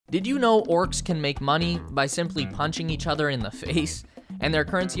Did you know orcs can make money by simply punching each other in the face? And their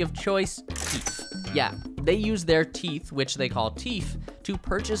currency of choice? Teeth. Yeah, they use their teeth, which they call teeth, to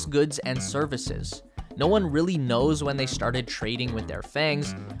purchase goods and services. No one really knows when they started trading with their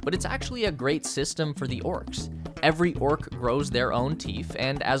fangs, but it's actually a great system for the orcs. Every orc grows their own teeth,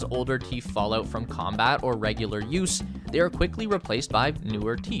 and as older teeth fall out from combat or regular use, they are quickly replaced by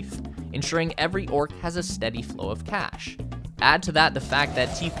newer teeth, ensuring every orc has a steady flow of cash. Add to that the fact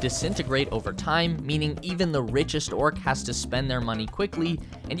that teeth disintegrate over time, meaning even the richest orc has to spend their money quickly,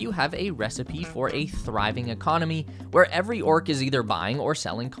 and you have a recipe for a thriving economy where every orc is either buying or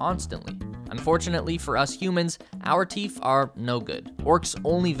selling constantly. Unfortunately for us humans, our teeth are no good. Orcs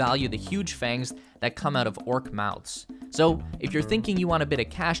only value the huge fangs that come out of orc mouths. So if you're thinking you want a bit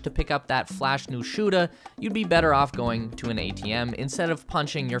of cash to pick up that flash new shooter, you'd be better off going to an ATM instead of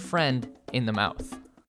punching your friend in the mouth.